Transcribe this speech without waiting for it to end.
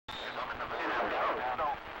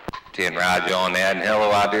10 Roger on that, and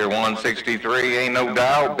hello out there 163, ain't no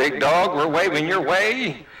doubt, big dog, we're waving your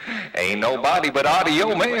way. Ain't nobody but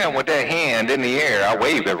Audio Man with that hand in the air, I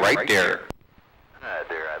wave it right there.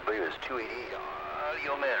 There, I believe it's 288,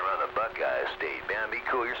 Audio Man around the Buckeye State, man, be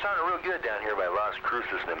cool. You're sounding real good down here by Las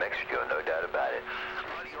Cruces, New Mexico, no doubt about it.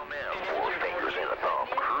 Audio Man, 4 fingers in the thumb,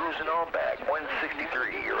 cruising on back,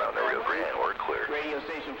 163 around the Rio Grande, we're clear. Radio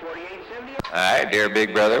station 4870. All right, dear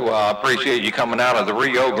big brother. Well, I appreciate you coming out of the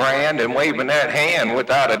Rio Grande and waving that hand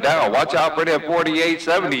without a doubt. Watch out for that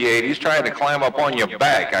 4878. He's trying to climb up on your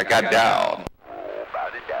back. I got down. Oh,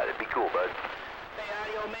 about it, doubt it. Be cool, bud. Hey,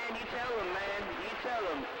 Audio Man, you tell him, man. You tell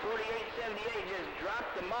him. 4878 just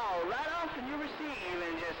dropped the ball right off in your receive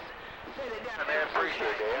and just set it down. Man,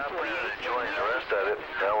 appreciate it. I'm enjoying the rest of it.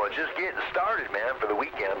 Now, we're just getting started, man, for the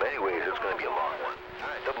weekend. But anyways, it's going to be a long one.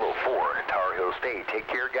 All right, 004 in Tower Hill State.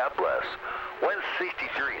 Take care. God bless.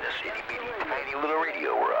 163 in a itty-bitty tiny little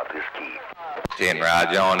radio. We're up this key. 10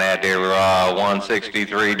 Roger on that there,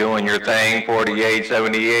 163 doing your thing,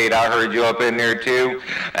 4878. I heard you up in there too,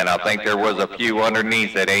 and I think there was a few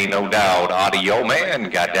underneath it, ain't no doubt. Audio Man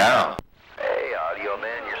got down. Hey, Audio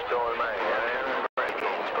Man, you're still in my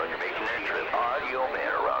rankings, but you're making that trip. Audio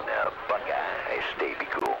Man around that Buckeye State. Be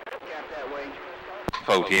cool.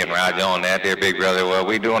 10 Roger on that there, big brother. Well,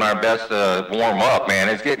 we doing our best to warm up, man.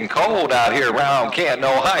 It's getting cold out here around Canton,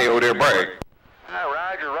 Ohio there, break.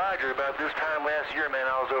 Roger. About this time last year, man,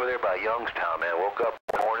 I was over there by Youngstown, man. Woke up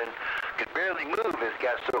one morning, could barely move. It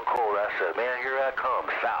got so cold. I said, man, here I come,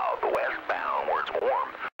 south, westbound, where it's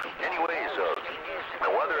warm. Anyways,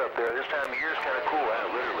 the weather up there this time of year is kind of cool,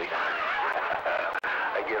 literally.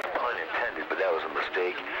 I guess pun intended, but that was a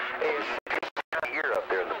mistake. Hey, it's kind of here up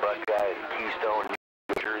there in the Buckeye, Keystone,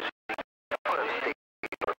 New Jersey.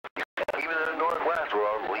 Even in the Northwest, we're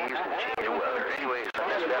all leaves and change of weather. Anyways, I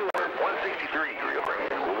missed that part. 163, Rio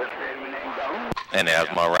Grande. And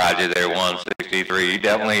that's my Roger there, 163. You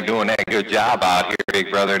definitely doing that good job out here,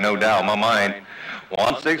 big brother, no doubt in my mind.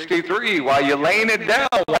 163, while you're laying it down,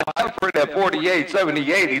 watch out for that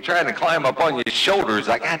 4878. He's trying to climb up on your shoulders.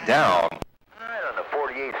 I got down. All right, on the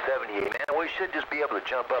 4878, man, we should just be able to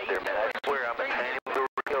jump up there, man. I swear I'm a tiny little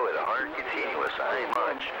Rio at 100 continuous. I ain't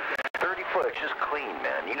much. 30 foot, just clean,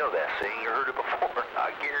 man. You know that saying. You heard it before.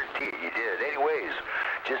 I guarantee you did. Anyways,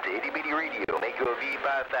 just a itty-bitty radio. Mako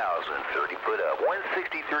V5000, 30 foot up.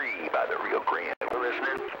 163 by the Rio Grande. We're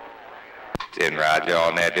listening. 10 Roger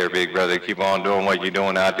on that there, big brother. Keep on doing what you're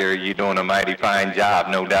doing out there. You're doing a mighty fine job,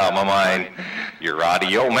 no doubt in my mind. You're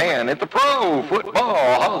Audio Man at the Pro Football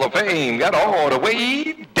Hall of Fame. Got all the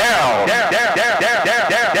way down. Number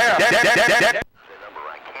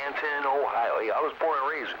right, Canton, Ohio. Yeah, I was born and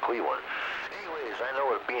raised in Cleveland. Anyways, I know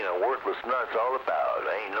what being a worthless nut's all about.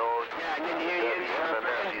 I ain't no... Yeah, I didn't hear you.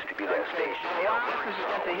 Sometimes used to be that station. Hey, officers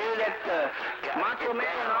got to hear that Macho Man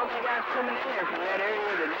and all you guys coming in there from that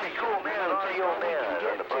area. Hey, cool, man. Audio Man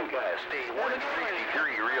on the Buckeye State.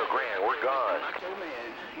 163 Rio Grande. We're gone. Macho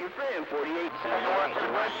Man, your friend,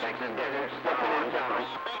 4871 West Texas Desert, stepping in town.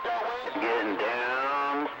 Getting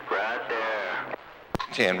down right there.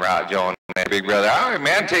 10 Roger on that, big brother. All right,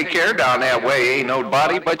 man, take care down that way. Ain't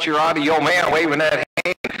nobody but your Audio Man waving that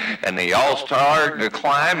hand. And they all start to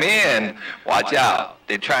climb in. Watch out.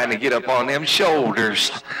 They're trying to get up on them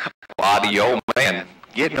shoulders. Audio Man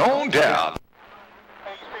getting on down.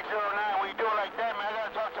 Hey, 609, what you doing like that, man? I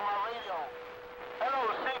gotta talk to my radio.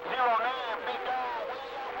 Hello, 609, big dog.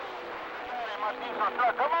 Hey, my diesel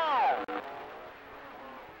truck, come on.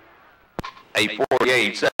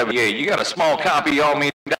 84878. You got a small copy on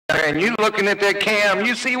me down there, and you looking at that cam.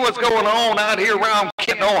 You see what's going on out here around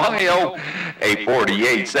Canton, Ohio.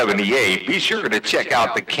 84878. Be sure to check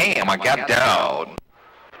out the cam I got down.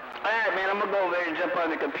 All right, man, I'm going to go over there and jump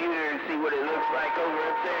on the computer and see what it looks like over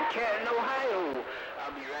up there in Canton, Ohio.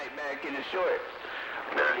 I'll be right back in a short.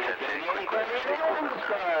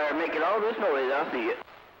 Making all this noise, I'll see it.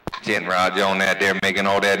 10 Roger on that there, making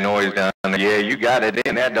all that noise down there. Yeah, you got it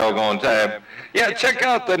in that doggone time. Yeah, check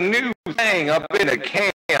out the new thing up in the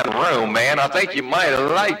can room, man. I think you might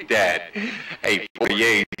like that.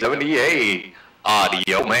 84878.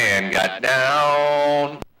 Audio Man got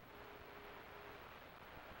down.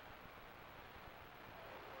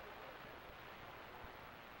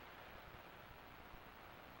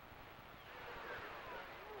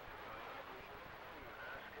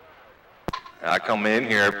 I come in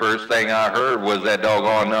here, first thing I heard was that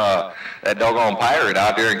doggone pirate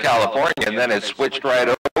out there in California, and then it switched right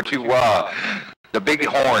over to the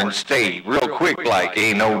Bighorn State, real quick like,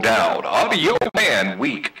 ain't no doubt. Audio Man,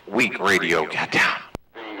 weak radio got down.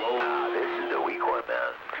 This is the weak one,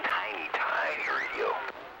 man. Tiny radio.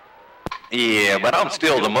 Yeah, but I'm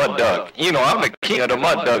still the mud duck. You know, I'm the king of the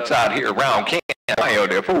mud ducks out here around Canton, Ohio,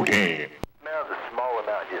 there, 14. Now the small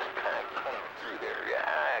amount just kind of clean through there.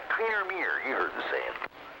 Yeah, cleaner mirror, you heard the saying.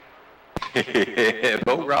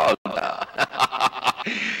 Bo Ross.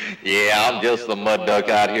 Yeah, I'm just the mud duck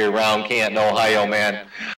out here around Canton, Ohio, man.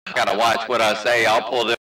 Gotta watch what I say. I'll pull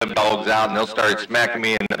them dogs out and they'll start smacking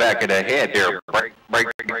me in the back of the head there. Break, break,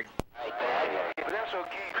 break. But that's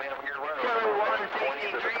okay, man. When you're running 20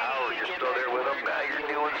 into the power, you're still there with them. Now you're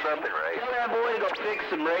doing something, right? Tell that boy to go fix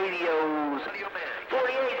some radios.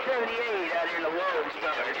 4878 out here in the woods.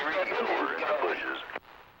 It's radio over in the bushes.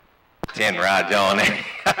 10 rides on it.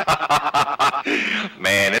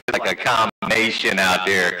 Man, it's like a combination out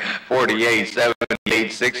there. 48,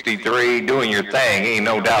 78, 63, doing your thing. Ain't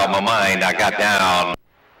no doubt in my mind. I got down.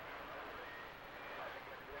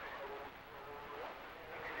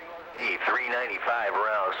 Hey, 395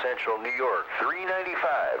 around Central New York.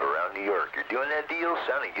 395 around New York. You're doing that deal?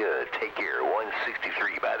 Sounding good. Take care.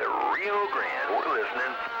 163 by the Rio Grande. We're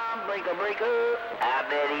listening. Break up. I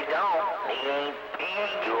bet he don't. He ain't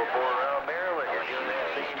paying. 204 around Maryland. You're doing that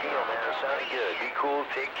same deal, man. Sounding good. Be cool.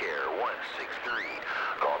 Take care. 163.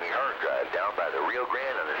 Call me Hard Drive down by the Rio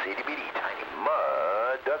Grande on the CDBD Tiny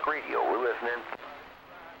Mud Duck Radio. We're listening.